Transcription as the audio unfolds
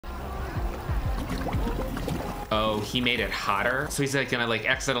Oh, he made it hotter? So he's like gonna like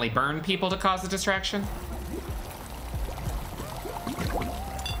accidentally burn people to cause a distraction?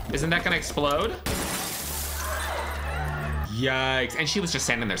 Isn't that gonna explode? Yikes, and she was just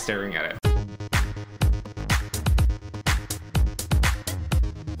standing there staring at it.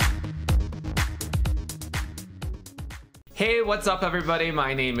 Hey, what's up everybody?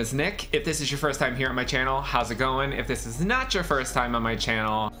 My name is Nick. If this is your first time here on my channel, how's it going? If this is not your first time on my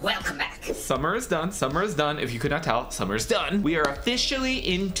channel, welcome back. Summer is done, summer is done. If you could not tell, summer is done. We are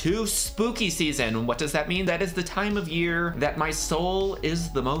officially into spooky season. What does that mean? That is the time of year that my soul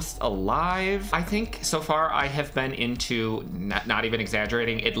is the most alive. I think so far I have been into, not even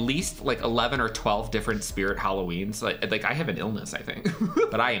exaggerating, at least like 11 or 12 different spirit Halloweens. Like I have an illness, I think.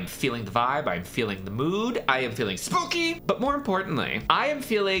 But I am feeling the vibe, I'm feeling the mood, I am feeling spooky. But more importantly, I am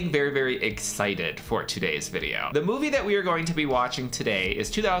feeling very, very excited for today's video. The movie that we are going to be watching today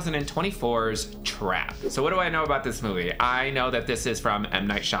is 2024's Trap. So what do I know about this movie? I know that this is from M.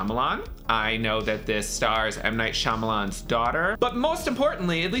 Night Shyamalan. I know that this stars M. Night Shyamalan's daughter. But most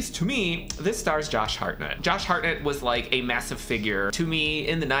importantly, at least to me, this stars Josh Hartnett. Josh Hartnett was like a massive figure to me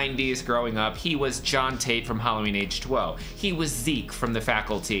in the 90s growing up. He was John Tate from Halloween H2O. He was Zeke from The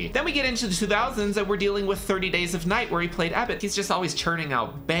Faculty. Then we get into the 2000s and we're dealing with 30 Days of Night where he played Abbott. He's just always churning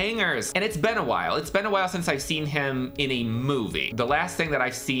out bangers. And it's been a while. It's been a while since I've seen him in a movie. The last thing that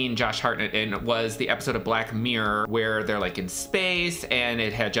I've seen Josh Hartnett in was the episode of Black Mirror where they're like in space and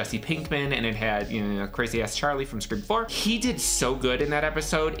it had Jesse Pinkman and it had, you know, crazy ass Charlie from Scream 4. He did so good in that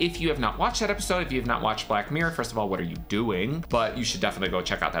episode. If you have not watched that episode, if you have not watched Black Mirror, first of all, what are you doing? But you should definitely go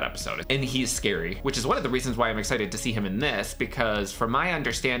check out that episode. And he's scary, which is one of the reasons why I'm excited to see him in this, because from my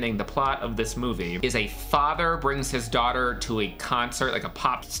understanding, the plot of this movie is a father brings his daughter to a concert, like a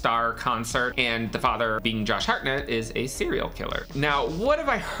pop star concert, and the father, being Josh Hartnett, is a serial killer. Now, what have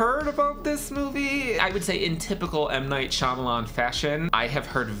I heard about this movie? I would say in typical M. Night Shyamalan fashion, I have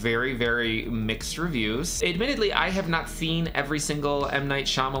heard very, very mixed reviews. Admittedly, I have not seen every single M. Night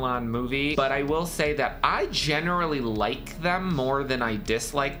Shyamalan movie, but I will say that I generally like them more than I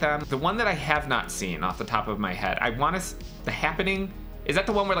dislike them. The one that I have not seen off the top of my head, The Happening. Is that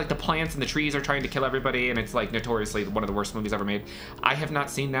the one where like the plants and the trees are trying to kill everybody and it's like notoriously one of the worst movies ever made? I have not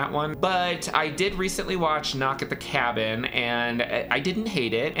seen that one, but I did recently watch Knock at the Cabin and I didn't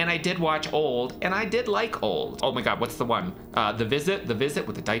hate it, and I did watch Old and I did like Old. Oh my god, what's the one? The Visit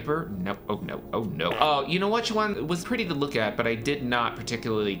with the diaper? No, oh no, oh no. Oh, you know which one was pretty to look at, but I did not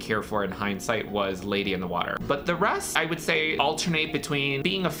particularly care for in hindsight was Lady in the Water. But the rest, I would say, alternate between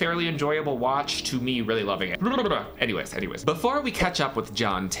being a fairly enjoyable watch to me really loving it. Anyways, before we catch up with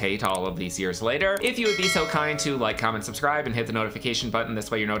John Tate all of these years later, if you would be so kind to like, comment, subscribe, and hit the notification button. This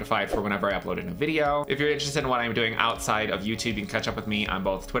way you're notified for whenever I upload a new video. If you're interested in what I'm doing outside of YouTube, you can catch up with me on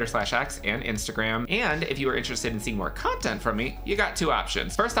both Twitter/X and Instagram. And if you are interested in seeing more content from me, you got two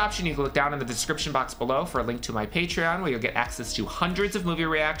options. First option, you can look down in the description box below for a link to my Patreon, where you'll get access to hundreds of movie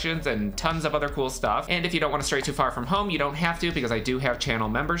reactions and tons of other cool stuff. And if you don't want to stray too far from home, you don't have to, because I do have channel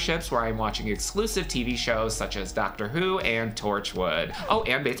memberships where I'm watching exclusive TV shows such as Doctor Who and Torchwood. Oh,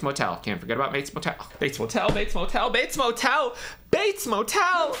 and Bates Motel. Can't forget about Bates Motel. Bates Motel, Bates Motel, Bates Motel, Bates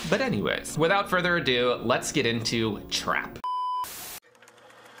Motel! But anyways, without further ado, let's get into Trap.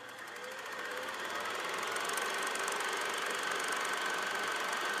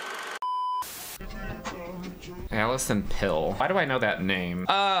 Allison Pill. Why do I know that name?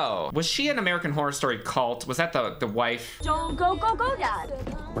 Oh, was she in American Horror Story Cult? Was that the wife? Don't go, Dad.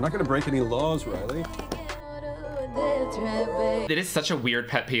 We're not gonna break any laws, Riley. It is such a weird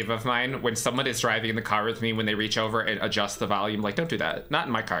pet peeve of mine when someone is driving in the car with me when they reach over and adjust the volume. Like, don't do that. Not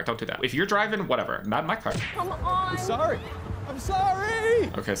in my car. Don't do that. If you're driving, whatever. Not in my car. Come on. I'm sorry. I'm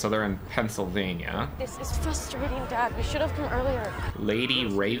sorry. Okay, so they're in Pennsylvania. This is frustrating, Dad. We should have come earlier. Lady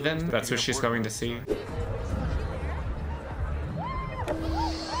Raven? That's who she's going to see.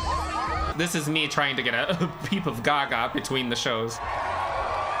 This is me trying to get a peep of Gaga between the shows.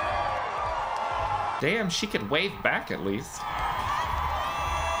 Damn, she could wave back at least.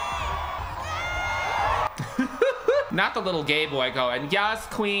 Not the little gay boy going, yes,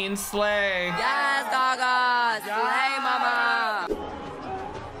 queen, slay. Yes, Gaga. Slay, mama.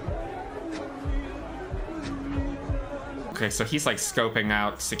 Okay, so he's like scoping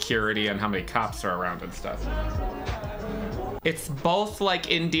out security and how many cops are around and stuff. It's both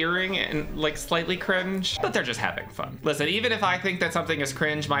like endearing and like slightly cringe, but they're just having fun. Listen, even if I think that something is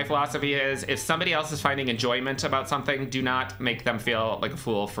cringe, my philosophy is if somebody else is finding enjoyment about something, do not make them feel like a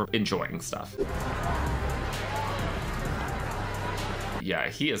fool for enjoying stuff. Yeah,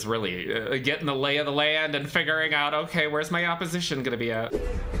 he is really getting the lay of the land and figuring out, okay, where's my opposition gonna be at?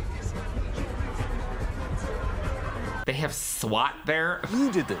 They have SWAT there?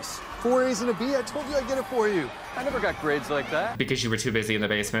 You did this. 4 A's and a B? I told you I'd get it for you. I never got grades like that. Because you were too busy in the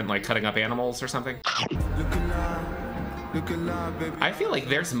basement, like cutting up animals or something? I feel like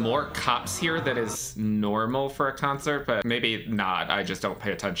there's more cops here than is normal for a concert, but maybe not. I just don't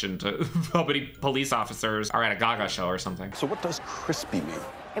pay attention to how many police officers are at a Gaga show or something. So what does crispy mean?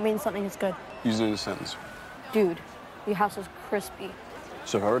 It means something is good. Use it in a sentence. Dude, your house is crispy.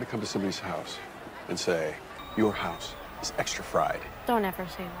 So if I were to come to somebody's house and say, your house is extra fried. Don't ever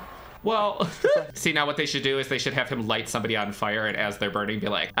say that. Well, see, now what they should do is they should have him light somebody on fire, and as they're burning, be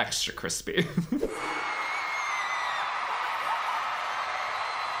like, extra crispy.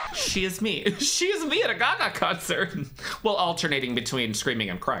 She is me. She is me at a Gaga concert. Well, alternating between screaming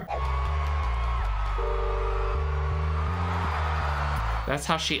and crying. That's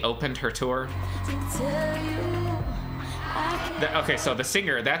how she opened her tour. Okay, so the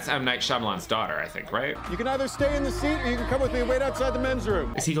singer, that's M. Night Shyamalan's daughter, I think, right? You can either stay in the seat or you can come with me and wait outside the men's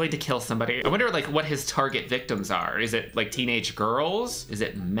room. Is he going to kill somebody? I wonder, like, what his target victims are. Is it, like, teenage girls? Is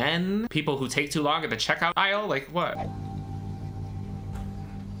it men? People who take too long at the checkout aisle? Like, what?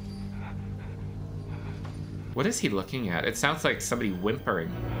 What is he looking at? It sounds like somebody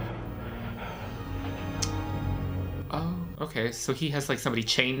whimpering. Oh, okay. So he has like somebody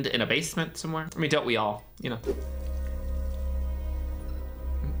chained in a basement somewhere. I mean, don't we all, you know?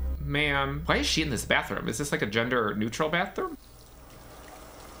 Ma'am, why is she in this bathroom? Is this like a gender neutral bathroom?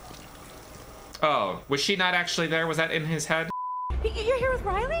 Oh, was she not actually there? Was that in his head? You're here with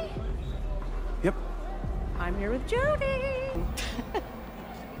Riley? Yep. I'm here with Jody.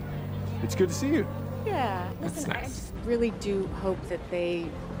 It's good to see you. Yeah. That's Listen, I nice. just really do hope that they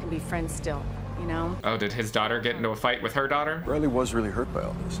can be friends still, you know? Oh, did his daughter get into a fight with her daughter? Riley was really hurt by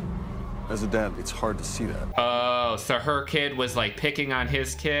all this. As a dad, it's hard to see that. Oh, so her kid was like picking on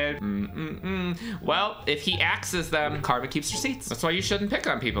his kid. Well, if he axes them, karma keeps receipts. That's why you shouldn't pick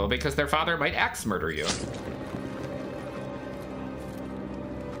on people, because their father might axe murder you.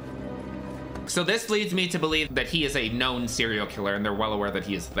 So this leads me to believe that he is a known serial killer and they're well aware that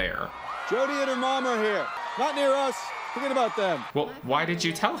he is there. Jody and her mom are here. Not near us. Forget about them. Well, why did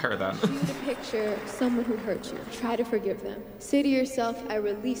you tell her then? You to picture someone who hurt you. Try to forgive them. Say to yourself, I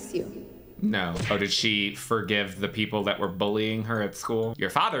release you. No. Oh, did she forgive the people that were bullying her at school? Your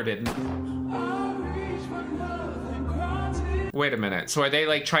father didn't. Wait a minute. So are they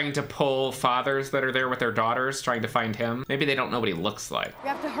like trying to pull fathers that are there with their daughters, trying to find him? Maybe they don't know what he looks like. We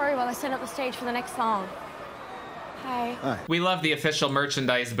have to hurry while I set up the stage for the next song. Hi. We love the official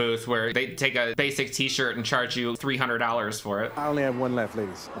merchandise booth where they take a basic t-shirt and charge you $300 for it. I only have one left,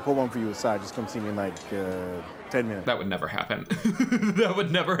 ladies. I'll put one for you aside. Just come see me in like 10 minutes. That would never happen. That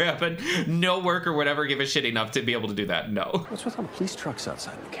would never happen. No worker would ever give a shit enough to be able to do that. No. What's with all the police trucks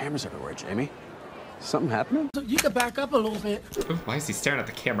outside and the cameras everywhere, Jamie? Something happening? You can back up a little bit. Ooh, why is he staring at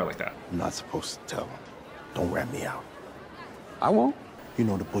the camera like that? I'm not supposed to tell. Don't rat me out. I won't. You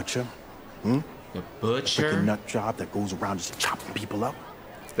know the butcher? The The butcher? nut job that goes around just chopping people up?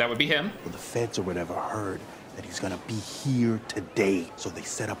 That would be him. Well, the feds or whatever heard that he's gonna be here today, so they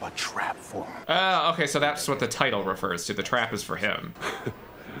set up a trap for him. Oh, okay, so that's what the title refers to. The trap is for him.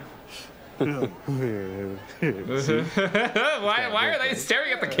 Why are they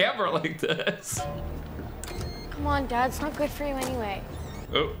staring at the camera like this? Come on, Dad. It's not good for you anyway.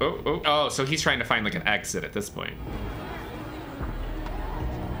 Oh, so he's trying to find like an exit at this point.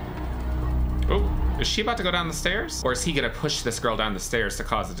 Oh, is she about to go down the stairs? Or is he gonna push this girl down the stairs to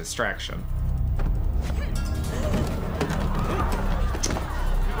cause a distraction?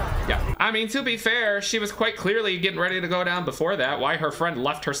 Yeah, I mean, to be fair, she was quite clearly getting ready to go down before that. Why her friend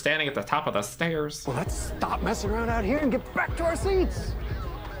left her standing at the top of the stairs? Well, let's stop messing around out here and get back to our seats.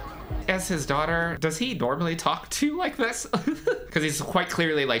 As his daughter, does he normally talk to you like this? Because he's quite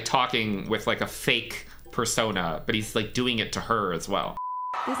clearly like talking with like a fake persona, but he's like doing it to her as well.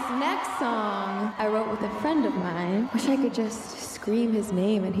 This next song I wrote with a friend of mine. Wish I could just scream his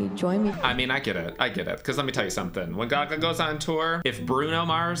name and he'd join me. I mean, I get it. Because let me tell you something. When Gaga goes on tour, if Bruno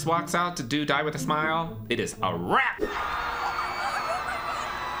Mars walks out to do Die With a Smile, it is a wrap.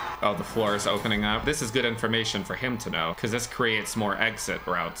 Oh, the floor is opening up. This is good information for him to know, because this creates more exit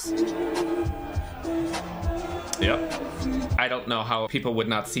routes. Yep. I don't know how people would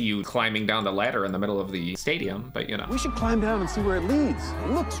not see you climbing down the ladder in the middle of the stadium, but you know. We should climb down and see where it leads. It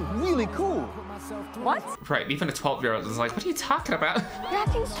looks really cool. What? Right, even a 12-year-old is like, what are you talking about? You're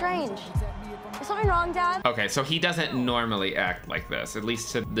acting strange. Is something wrong, Dad? Okay, so he doesn't normally act like this, at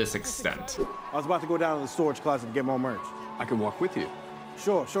least to this extent. I was about to go down to the storage closet to get more merch. I can walk with you.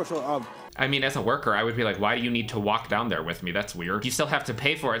 Sure. I mean, as a worker, I would be like, why do you need to walk down there with me? That's weird. You still have to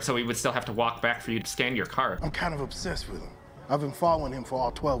pay for it, so we would still have to walk back for you to scan your card. I'm kind of obsessed with him. I've been following him for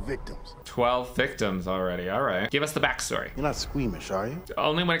all 12 victims. 12 victims already, all right. Give us the backstory. You're not squeamish, are you?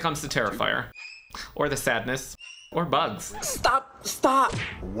 Only when it comes to Terrifier. Or the sadness. Or bugs. Stop!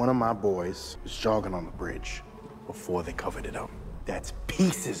 One of my boys was jogging on the bridge before they covered it up. That's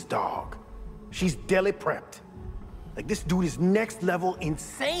Pieces, dog. She's deli prepped. Like, this dude is next level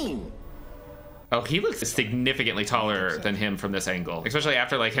insane. Oh, he looks significantly taller than him from this angle. Especially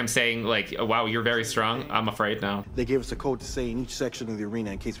after like him saying like, wow, you're very strong. I'm afraid now. They gave us a code to say in each section of the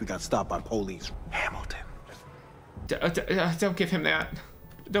arena in case we got stopped by police. Hamilton. Don't give him that.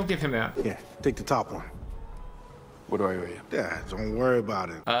 Don't give him that. Yeah, take the top one. What do I owe you? Yeah, don't worry about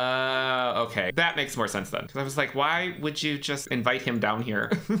it. Okay. That makes more sense then. Because I was like, why would you just invite him down here?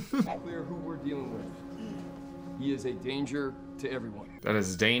 Clear who we're dealing with. He is a danger to everyone. That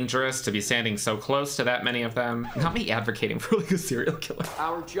is dangerous to be standing so close to that many of them. Not me advocating for like a serial killer.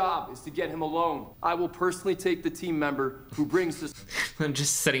 Our job is to get him alone. I will personally take the team member who brings this. I'm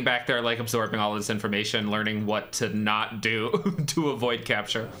just sitting back there like absorbing all this information, learning what to not do to avoid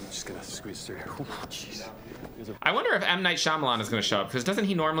capture. I'm just gonna squeeze through here. Jeez. I wonder if M. Night Shyamalan is gonna show up, because doesn't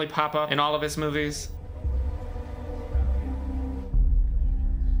he normally pop up in all of his movies?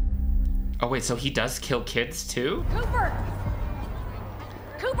 Oh wait, so he does kill kids too? Cooper!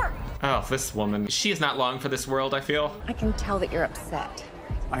 Cooper! Oh, this woman. She is not long for this world, I feel. I can tell that you're upset.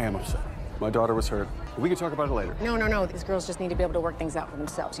 I am upset. My daughter was hurt. We can talk about it later. No. These girls just need to be able to work things out for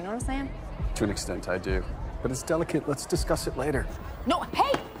themselves. You know what I'm saying? To an extent, I do. But it's delicate. Let's discuss it later. No,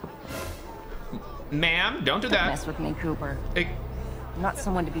 hey! Ma'am, don't do Don't that. mess with me, Cooper. I'm not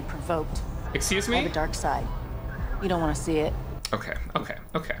someone to be provoked. Excuse I have me? a dark side. You don't want to see it. Okay.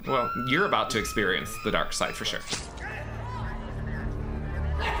 Well, you're about to experience the dark side for sure.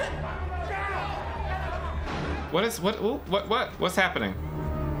 What's happening?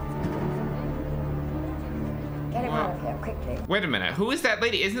 Get him out of here, quickly. Wait a minute, who is that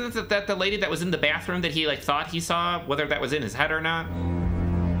lady? Isn't that the lady that was in the bathroom that he like thought he saw, whether that was in his head or not?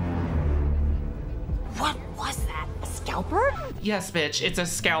 What was that? A scalper? Yes, bitch, it's a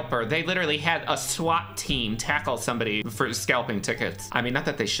scalper. They literally had a SWAT team tackle somebody for scalping tickets. I mean, not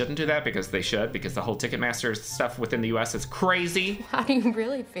that they shouldn't do that, because they should, because the whole Ticketmaster stuff within the US is crazy. How do you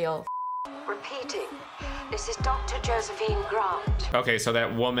really feel? Repeating. This is Dr. Josephine Grant. Okay, so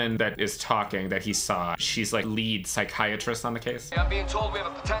that woman that is talking that he saw, she's like lead psychiatrist on the case. I'm being told we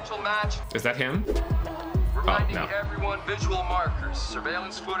have a potential match. Is that him? Reminding no. everyone visual markers,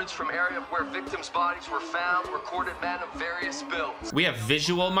 surveillance footage from area where victims' bodies were found, recorded men of various builds. We have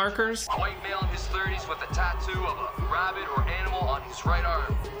visual markers? White male in his 30s with a tattoo of a rabbit or animal on his right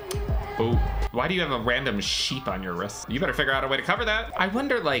arm. Oh, why do you have a random sheep on your wrist? You better figure out a way to cover that. I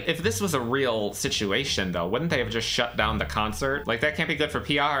wonder, like, if this was a real situation, though, wouldn't they have just shut down the concert? Like, that can't be good for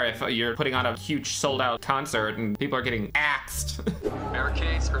PR if you're putting on a huge sold-out concert and people are getting axed.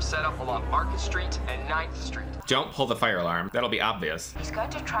 Barricades are set up along Market Street and 9th Street. Don't pull the fire alarm. That'll be obvious. He's going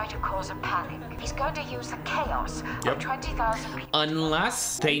to try to cause a panic. He's going to use the chaos of 20,000 people.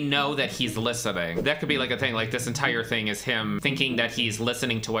 Unless they know that he's listening. That could be like a thing, like this entire thing is him thinking that he's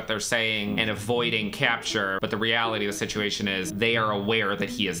listening to what they're saying and avoiding capture, but the reality of the situation is they are aware that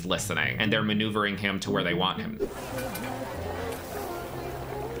he is listening and they're maneuvering him to where they want him.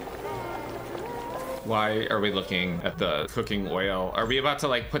 Why are we looking at the cooking oil? Are we about to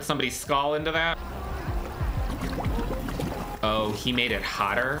like put somebody's skull into that? Oh, he made it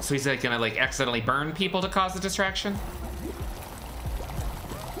hotter? So he's like gonna like accidentally burn people to cause a distraction?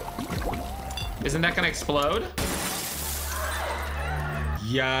 Isn't that gonna explode?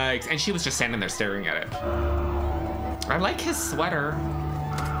 Yikes, and she was just standing there staring at it. I like his sweater.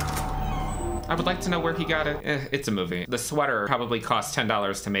 I would like to know where he got it. It's a movie. The sweater probably cost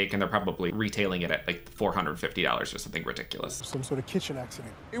 $10 to make, and they're probably retailing it at like $450 or something ridiculous. Some sort of kitchen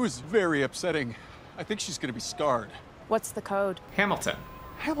accident. It was very upsetting. I think she's gonna be scarred. What's the code? Hamilton.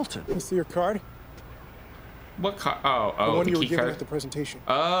 Hamilton. Let me see your card. What card? The one the you were key given card. at the presentation.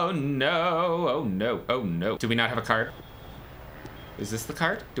 Oh no, oh no, oh no. Do we not have a card? Is this the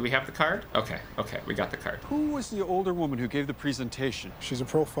card? Do we have the card? Okay, we got the card. Who was the older woman who gave the presentation? She's a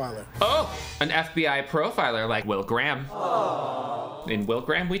profiler. Oh, an FBI profiler like Will Graham. In Will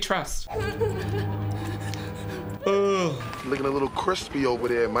Graham we trust. Looking a little crispy over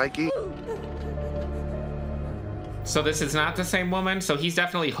there, Mikey. So this is not the same woman? So he's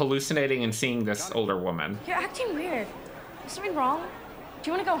definitely hallucinating and seeing this older woman. You're acting weird. Is something wrong?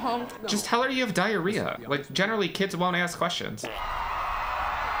 Do you want to go home? Just tell her you have diarrhea. Like, generally kids won't ask questions.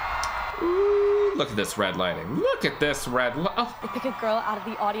 Ooh, Look at this red lighting. Look at this red oh. They pick a girl out of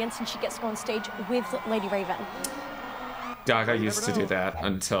the audience and she gets to go on stage with Lady Raven. Gaga used to do that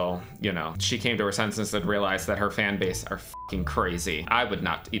until, you know, she came to her senses and realized that her fan base are fucking crazy. I would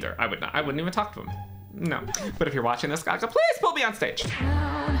not either. I wouldn't even talk to them. No. But if you're watching this, Gaga, please pull me on stage.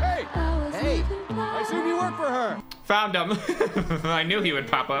 Hey! Hey! I assume you work for her. Found him. I knew he would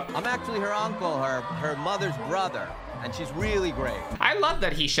pop up. I'm actually her uncle, her mother's brother. And she's really great. I love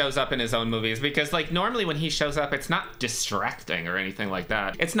that he shows up in his own movies because, like, normally when he shows up, it's not distracting or anything like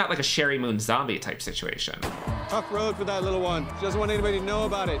that. It's not like a Sherry Moon zombie type situation. Tough road for that little one. She doesn't want anybody to know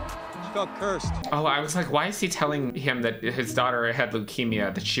about it. She felt cursed. Oh, I was like, why is he telling him that his daughter had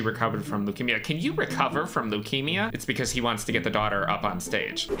leukemia, that she recovered from leukemia? Can you recover from leukemia? It's because he wants to get the daughter up on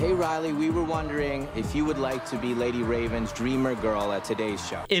stage. Hey, Riley, we were wondering if you would like to be Lady Raven's dreamer girl at today's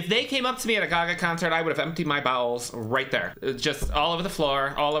show. If they came up to me at a Gaga concert, I would have emptied my bowels right there. Just all over the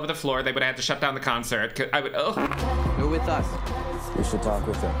floor, all over the floor. They would have had to shut down the concert. I would, oh. You're with us. We should talk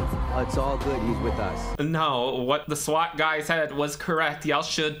with him. It's all good, he's with us. No, what the SWAT guy said was correct. Y'all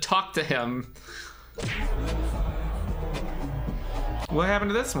should talk to him. What happened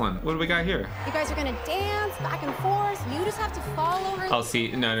to this one? What do we got here? You guys are gonna dance back and forth. You just have to follow her. Oh,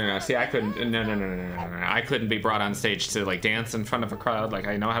 see, no. See, I couldn't, no. I couldn't be brought on stage to, like, dance in front of a crowd. Like,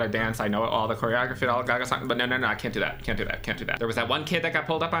 I know how to dance. I know all the choreography, all the Gaga songs, but no, I can't do that. Can't do that. There was that one kid that got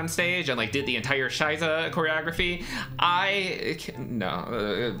pulled up on stage and, like, did the entire Shiza choreography.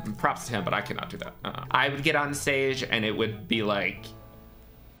 Props to him, but I cannot do that. I would get on stage and it would be like,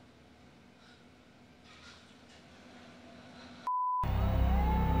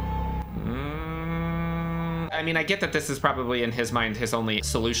 I mean, I get that this is probably in his mind his only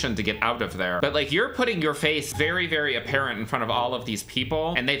solution to get out of there, but like, you're putting your face very, very apparent in front of all of these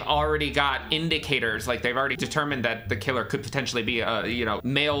people, and they've already got indicators, like they've already determined that the killer could potentially be a, you know,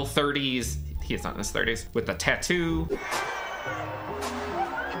 male 30s. He is not in his 30s, with a tattoo.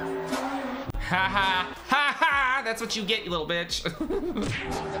 Ha ha, ha ha, that's what you get, you little bitch.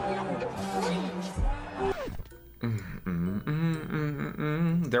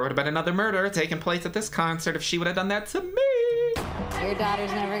 There would have been another murder taking place at this concert if she would have done that to me. Your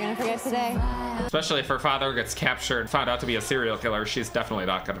daughter's never gonna forget today. Especially if her father gets captured, found out to be a serial killer, she's definitely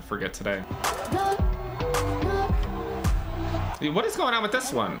not gonna forget today. What is going on with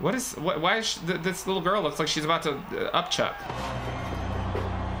this one? Why is this little girl looks like she's about to upchuck?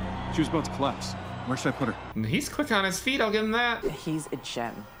 She was about to collapse. Where should I put her? He's quick on his feet, I'll give him that. He's a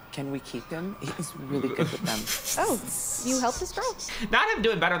gem. Can we keep him? He's really good with them. Oh, you helped this girl? Not him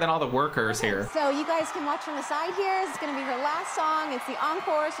doing better than all the workers here. So you guys can watch from the side here. It's gonna be her last song. It's the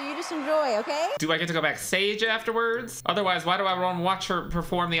encore, so you just enjoy, okay? Do I get to go backstage afterwards? Otherwise, why do I want to watch her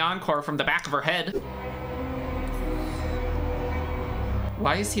perform the encore from the back of her head?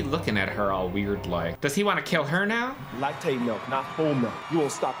 Why is he looking at her all weird like? Does he want to kill her now? Lactate milk, not whole milk. You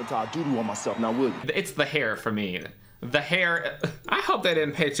won't stop until I doo-doo on myself, now will you? It's the hair for me. The hair, I hope they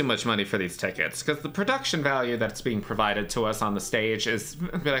didn't pay too much money for these tickets, because the production value that's being provided to us on the stage is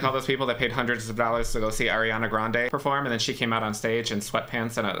like all those people that paid hundreds of dollars to go see Ariana Grande perform, and then she came out on stage in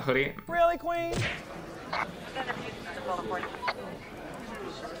sweatpants and a hoodie. Really, Queen?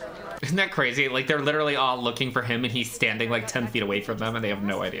 Isn't that crazy? Like, they're literally all looking for him and he's standing like 10 feet away from them and they have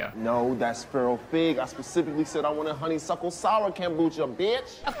no idea. No, that's Sparrow Fig. I specifically said I wanted honeysuckle sour kombucha,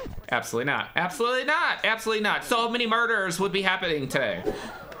 bitch. Absolutely not. Absolutely not. Absolutely not. So many murders would be happening today.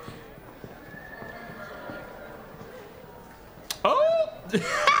 Oh!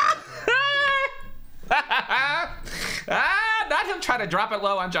 Not him trying to drop it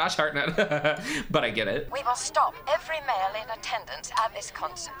low on Josh Hartnett, but I get it. We will stop every male in attendance at this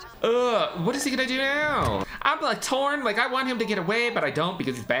concert. What is he gonna do now? I'm like torn, like I want him to get away, but I don't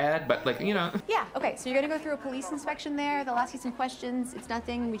because he's bad, but like, you know. Yeah, okay, so you're gonna go through a police inspection there. They'll ask you some questions. It's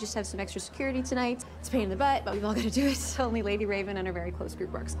nothing, we just have some extra security tonight. It's a pain in the butt, but we've all gotta do it. Only Lady Raven and her very close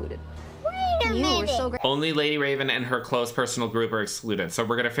group are excluded. Wait a minute. We're so great. Only Lady Raven and her close personal group are excluded, so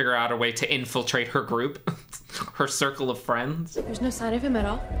we're gonna figure out a way to infiltrate her group, her circle of friends. There's no sign of him at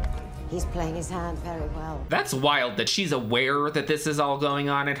all. He's playing his hand very well. That's wild that she's aware that this is all going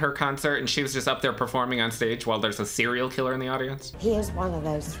on at her concert and she was just up there performing on stage while there's a serial killer in the audience. He is one of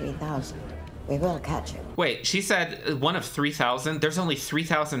those 3,000. We will catch him. Wait, she said one of 3,000? There's only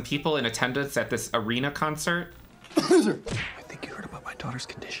 3,000 people in attendance at this arena concert? I think you heard about my daughter's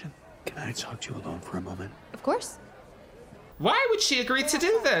condition. Can I talk to you alone for a moment? Of course. Why would she agree to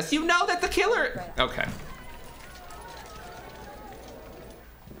do this? You know that the killer... Okay.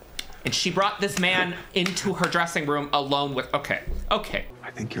 And she brought this man into her dressing room alone with... Okay, okay.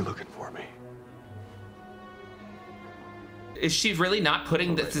 I think you're looking for me. Is she really not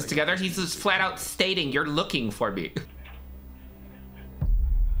putting this together? He's just flat out stating, you're looking for me.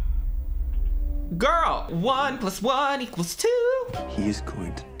 Girl, 1 + 1 = 2. He is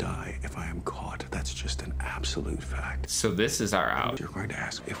going to die if I am caught. That's just an absolute fact. So this is our out. You're going to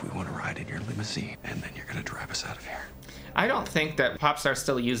ask if we want to ride in your limousine, and then you're going to drive us out of here. I don't think that pop stars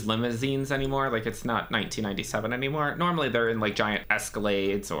still use limousines anymore. Like, it's not 1997 anymore. Normally they're in like giant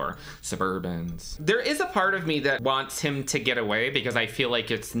Escalades or Suburbans. There is a part of me that wants him to get away because I feel like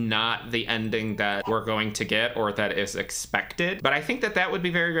it's not the ending that we're going to get or that is expected. But I think that that would be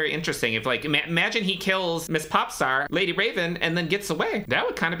very, very interesting. If like, imagine he kills Miss Popstar, Lady Raven, and then gets away. That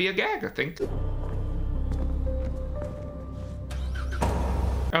would kind of be a gag, I think.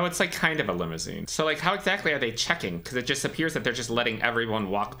 Oh, it's like kind of a limousine. So like how exactly are they checking? Because it just appears that they're just letting everyone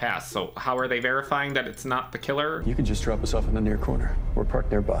walk past. So how are they verifying that it's not the killer? You can just drop us off in the near corner. We're parked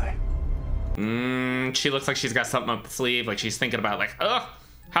nearby. She looks like she's got something up the sleeve. Like she's thinking about like, ugh,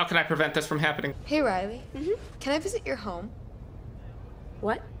 how can I prevent this from happening? Hey, Riley. Can I visit your home?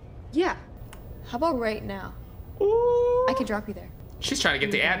 What? Yeah. How about right now? Ooh. I could drop you there. She's trying to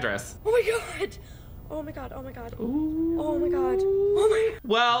get the address. Oh my god. Oh my god, oh my god. Ooh. Oh my god. Oh my god.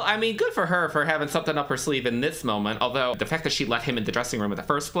 Well, I mean, good for her for having something up her sleeve in this moment. Although the fact that she let him in the dressing room in the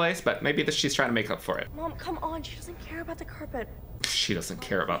first place, but maybe she's trying to make up for it. Mom, come on. She doesn't care about the carpet. She doesn't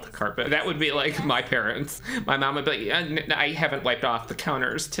care about the carpet. That would be like my parents. My mom would be like, I haven't wiped off the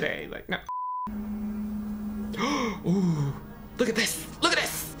counters today. Like, no. Ooh, look at this. Look at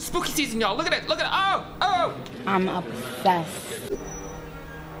this. Spooky season, y'all. Look at it. Look at it. Oh, oh. I'm obsessed.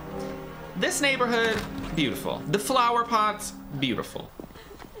 This neighborhood, beautiful. The flower pots, beautiful.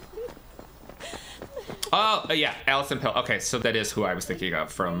 Oh, yeah, Alison Pill. Okay, so that is who I was thinking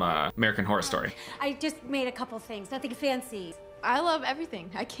of from American Horror Story. I just made a couple things, nothing fancy. I love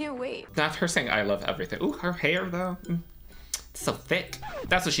everything. I can't wait. Not her saying I love everything. Ooh, her hair, though. It's so thick.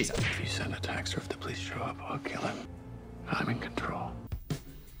 That's what she said. If you send a text or if the police show up, I'll kill him. I'm in control.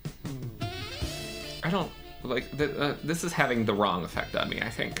 I don't, like, this is having the wrong effect on me, I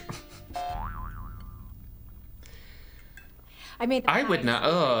think. I would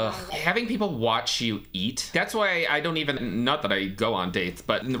not, having people watch you eat. That's why I don't even, not that I go on dates,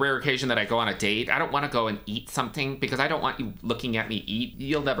 but in the rare occasion that I go on a date, I don't want to go and eat something because I don't want you looking at me eat.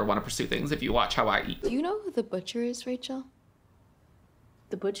 You'll never want to pursue things if you watch how I eat. Do you know who the butcher is, Rachel?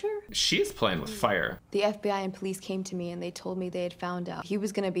 The butcher? She's playing with fire. The FBI and police came to me and they told me they had found out he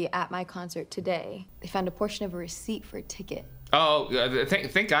was gonna be at my concert today. They found a portion of a receipt for a ticket. Oh,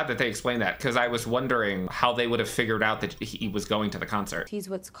 thank God that they explained that, because I was wondering how they would have figured out that he was going to the concert. He's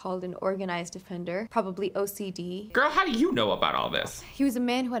what's called an organized offender, probably OCD. Girl, how do you know about all this? He was a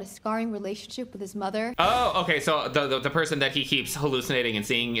man who had a scarring relationship with his mother. Oh, okay, so the person that he keeps hallucinating and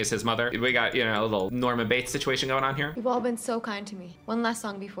seeing is his mother. We got, you know, a little Norman Bates situation going on here. You've all been so kind to me. One last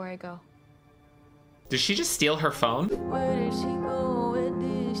song before I go. Did she just steal her phone? Where did she go? Where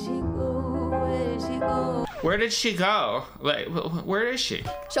did she go? Where did she go? Where did she go? Like, where is she?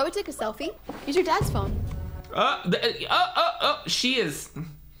 Shall we take a selfie? Use your dad's phone. She is.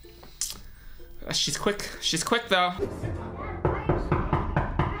 She's quick. She's quick though.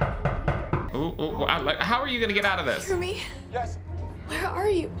 Ooh, how are you gonna get out of this? Hear me? Yes. Where are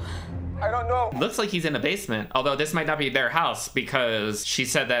you? I don't know. Looks like he's in a basement, although this might not be their house because she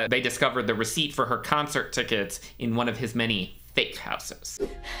said that they discovered the receipt for her concert tickets in one of his many fake houses.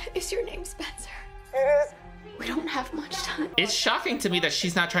 Is your name Spencer? It is. We don't have much time. It's shocking to me that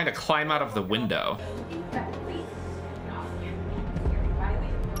she's not trying to climb out of the window.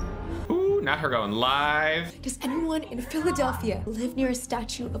 Ooh, not her going live. Does anyone in Philadelphia live near a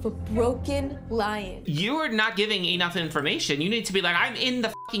statue of a broken lion? You are not giving enough information. You need to be like, I'm in the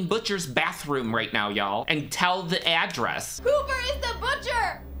fucking butcher's bathroom right now, y'all, and tell the address. Cooper is the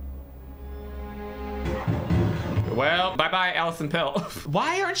butcher! Well, bye-bye, Alison Pill.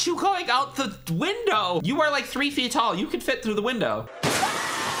 Why aren't you going out the window? You are like 3 feet tall. You could fit through the window.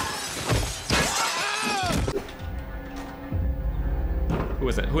 Who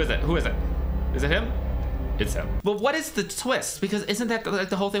is it? Who is it? Who is it? Is it him? It's him. But what is the twist? Because isn't that like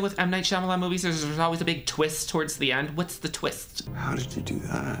the whole thing with M. Night Shyamalan movies? There's always a big twist towards the end. What's the twist? How did you do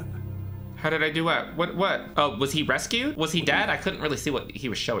that? How did I do what? What? Oh, was he rescued? Was he dead? I couldn't really see what he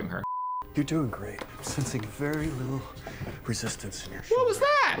was showing her. You're doing great. I'm sensing very little resistance in your shoulder. What was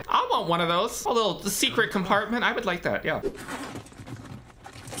that? I want one of those. A little secret compartment. I would like that, yeah.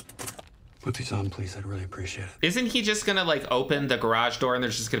 Put these on, please. I'd really appreciate it. Isn't he just gonna like open the garage door and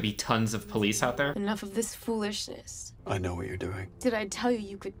there's just gonna be tons of police out there? Enough of this foolishness. I know what you're doing. Did I tell you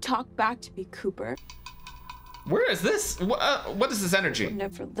you could talk back to me, Cooper? Where is this? What is this energy? You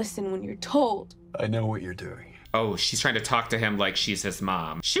never listen when you're told. I know what you're doing. Oh, she's trying to talk to him like she's his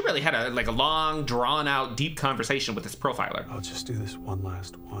mom. She really had a long, drawn out, deep conversation with this profiler. I'll just do this one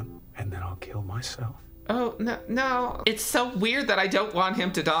last one, and then I'll kill myself. Oh, no. It's so weird that I don't want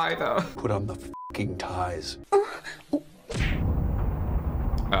him to die, though. Put on the fucking ties.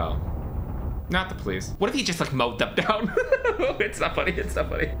 Oh. Not the police. What if he just like mowed them down? It's not funny. It's not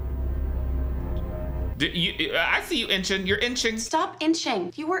funny. I see you inching. You're inching. Stop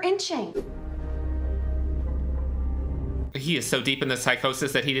inching. You were inching. He is so deep in this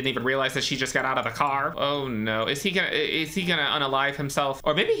psychosis that he didn't even realize that she just got out of the car. Oh no. Is he gonna unalive himself?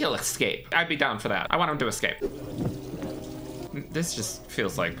 Or maybe he'll escape. I'd be down for that. I want him to escape. This just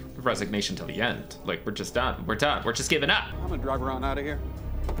feels like resignation to the end. Like, we're just done. We're done. We're just giving up. I'm gonna drive around out of here.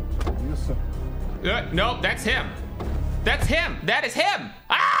 Yes, sir. No, that's him. That's him. That is him.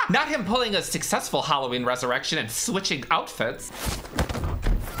 Ah! Not him pulling a successful Halloween resurrection and switching outfits.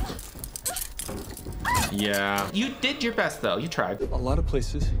 Yeah. You did your best, though. You tried. A lot of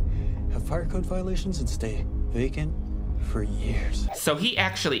places have fire code violations and stay vacant for years. So he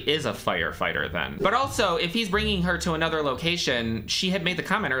actually is a firefighter then. But also, if he's bringing her to another location, she had made the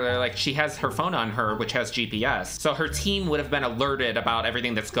comment earlier, like she has her phone on her, which has GPS. So her team would have been alerted about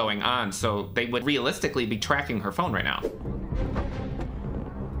everything that's going on. So they would realistically be tracking her phone right now.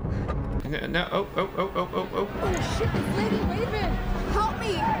 No, oh. Oh shit, it's Lady Raven! Help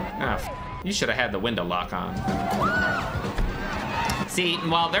me! Oh, you should have had the window lock on. See,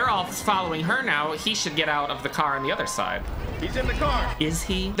 while they're all following her now, he should get out of the car on the other side. He's in the car. Is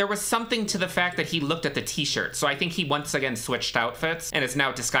he? There was something to the fact that he looked at the t-shirt, so I think he once again switched outfits and is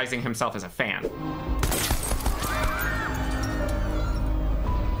now disguising himself as a fan.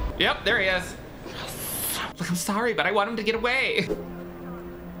 Yep, there he is. Look, I'm sorry, but I want him to get away.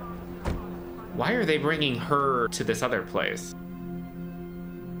 Why are they bringing her to this other place?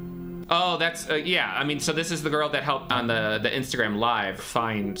 Oh, that's, yeah, I mean, so this is the girl that helped on the Instagram Live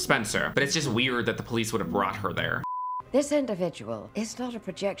find Spencer. But it's just weird that the police would have brought her there. This individual is not a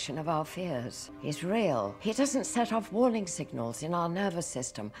projection of our fears. He's real. He doesn't set off warning signals in our nervous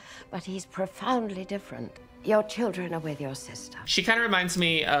system, but he's profoundly different. Your children are with your sister. She kind of reminds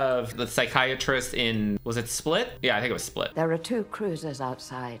me of the psychiatrist in, was it Split? Yeah, I think it was Split. There are 2 cruisers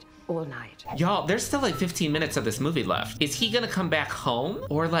outside all night. Y'all, there's still like 15 minutes of this movie left. Is he gonna come back home?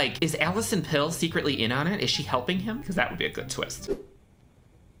 Or like, is Allison Pill secretly in on it? Is she helping him? Because that would be a good twist.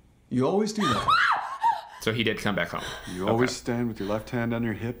 You always do that. So he did come back home. You always stand with your left hand on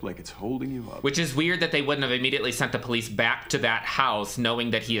your hip like it's holding you up. Which is weird that they wouldn't have immediately sent the police back to that house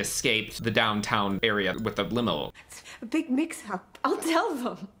knowing that he escaped the downtown area with the limo. It's a big mix-up. I'll tell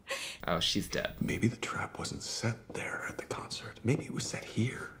them. Oh, she's dead. Maybe the trap wasn't set there at the concert. Maybe it was set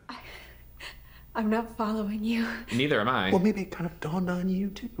here. I'm not following you. Neither am I. Well, maybe it kind of dawned on you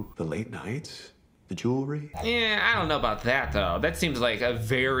too. The late nights, the jewelry. Yeah, I don't know about that though. That seems like a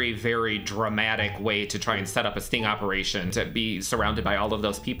very, very dramatic way to try and set up a sting operation, to be surrounded by all of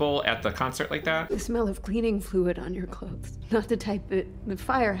those people at the concert like that. The smell of cleaning fluid on your clothes. Not the type at the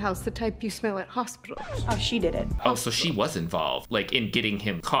firehouse, the type you smell at hospitals. Oh, she did it. Oh, so she was involved, like in getting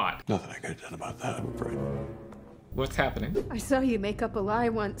him caught. Nothing I could have done about that, I'm afraid. What's happening? I saw you make up a lie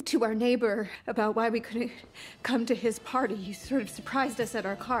once to our neighbor about why we couldn't come to his party. You sort of surprised us at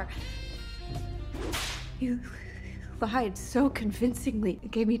our car. You lied so convincingly.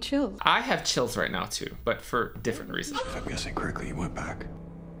 It gave me chills. I have chills right now too, but for different reasons. If I'm guessing correctly, you went back.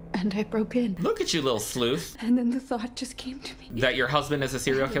 And I broke in. Look at you, little sleuth. And then the thought just came to me. That your husband is a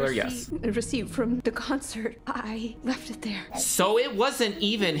serial killer? Yes. A receipt from the concert. I left it there. So it wasn't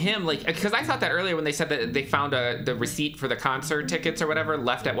even him, like, because I thought that earlier when they said that they found the receipt for the concert tickets or whatever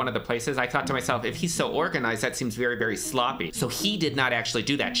left at one of the places. I thought to myself, if he's so organized, that seems very, very sloppy. So he did not actually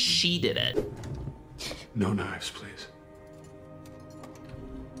do that. She did it. No knives, please.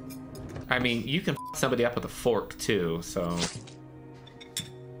 I mean, you can f somebody up with a fork too, so.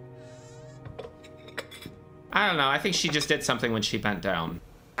 I don't know, I think she just did something when she bent down.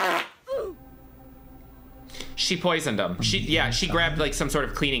 She poisoned him. She grabbed like some sort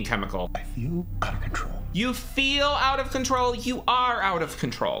of cleaning chemical. I feel out of control. You feel out of control? You are out of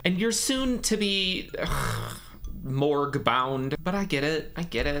control. And you're soon to be morgue bound. But I get it, I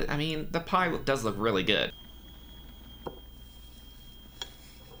get it. I mean, the pie does look really good.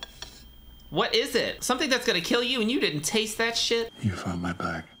 What is it? Something that's gonna kill you and you didn't taste that shit? You found my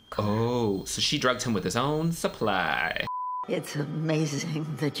bag. Oh, so she drugged him with his own supply. It's amazing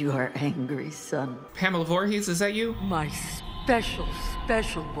that you are angry, son. Pamela Voorhees, is that you? My special,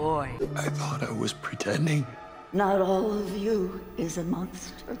 special boy. I thought I was pretending. Not all of you is a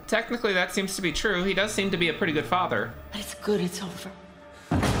monster. Technically, that seems to be true. He does seem to be a pretty good father. But it's good it's over.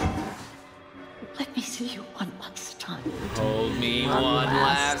 Let me see you one last time. Hold me one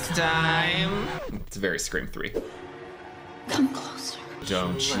last time. It's very Scream 3. Come closer.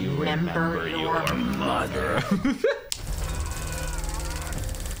 Don't you remember your mother?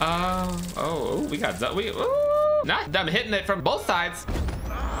 Oh, we got that. Not them hitting it from both sides.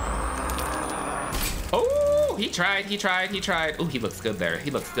 Oh, he tried. Oh, he looks good there.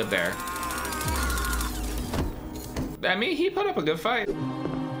 I mean, he put up a good fight.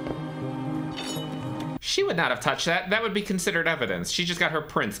 She would not have touched that. That would be considered evidence. She just got her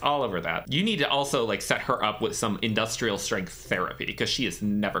prints all over that. You need to also like set her up with some industrial strength therapy because she is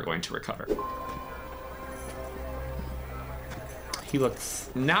never going to recover. He looks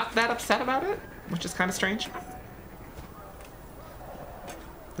not that upset about it, which is kind of strange.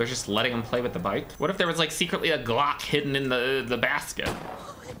 They're just letting him play with the bike. What if there was like secretly a Glock hidden in the basket?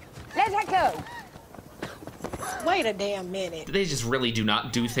 Let her go. Wait a damn minute. They just really do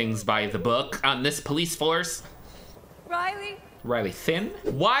not do things by the book on this police force. Riley Finn?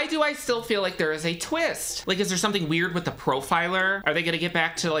 Why do I still feel like there is a twist? Like, is there something weird with the profiler? Are they gonna get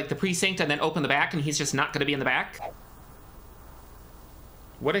back to like the precinct and then open the back and he's just not gonna be in the back?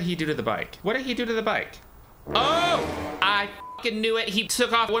 What did he do to the bike? Oh, I fucking knew it. He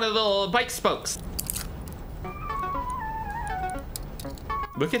took off one of the little bike spokes.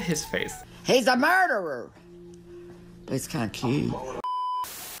 Look at his face. He's a murderer. But it's kind of cute.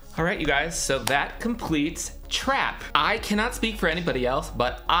 All right, you guys, so that completes Trap. I cannot speak for anybody else,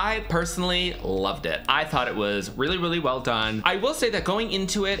 but I personally loved it. I thought it was really, really well done. I will say that going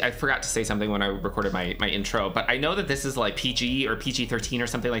into it, I forgot to say something when I recorded my intro, but I know that this is like PG or PG-13 or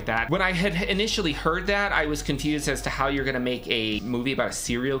something like that. When I had initially heard that, I was confused as to how you're gonna make a movie about a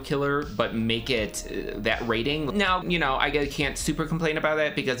serial killer, but make it that rating. Now, you know, I can't super complain about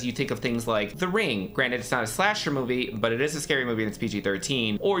that because you think of things like The Ring. Granted, it's not a slasher movie, but it is a scary movie and it's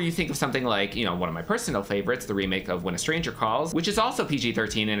PG-13. Or you think of something like, you know, one of my personal favorites, the remake of When a Stranger Calls, which is also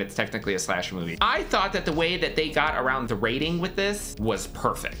PG-13 and it's technically a slasher movie. I thought that the way that they got around the rating with this was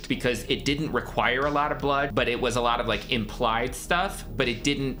perfect because it didn't require a lot of blood, but it was a lot of like implied stuff, but it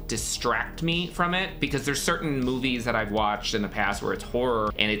didn't distract me from it because there's certain movies that I've watched in the past where it's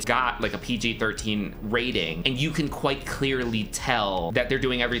horror and it's got like a PG-13 rating and you can quite clearly tell that they're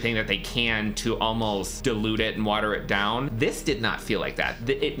doing everything that they can to almost dilute it and water it down. This did not feel like that.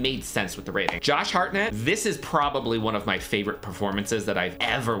 It made sense with the rating. Josh Hartnett, this is probably one of my favorite performances that I've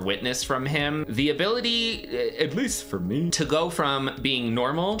ever witnessed from him. The ability, at least for me, to go from being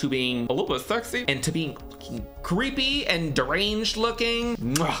normal to being a little bit sexy and to being creepy and deranged looking.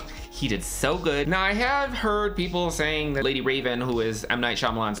 Mwah. He did so good. Now, I have heard people saying that Lady Raven, who is M. Night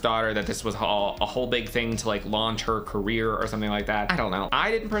Shyamalan's daughter, that this was a whole big thing to like launch her career or something like that. I don't know.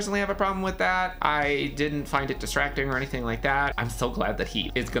 I didn't personally have a problem with that. I didn't find it distracting or anything like that. I'm so glad that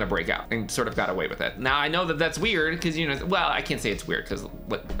he is gonna break out and sort of got away with it. Now, I know that that's weird because, you know, well, I can't say it's weird because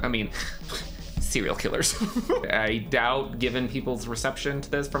what, I mean, serial killers. I doubt, given people's reception to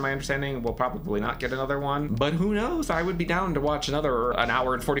this, from my understanding, we'll probably not get another one, but who knows? I would be down to watch another an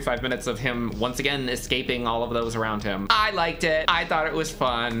hour and 45 minutes of him once again escaping all of those around him. I liked it. I thought it was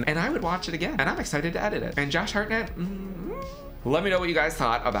fun, and I would watch it again, and I'm excited to edit it. And Josh Hartnett, let me know what you guys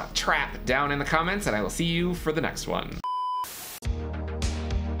thought about Trap down in the comments, and I will see you for the next one.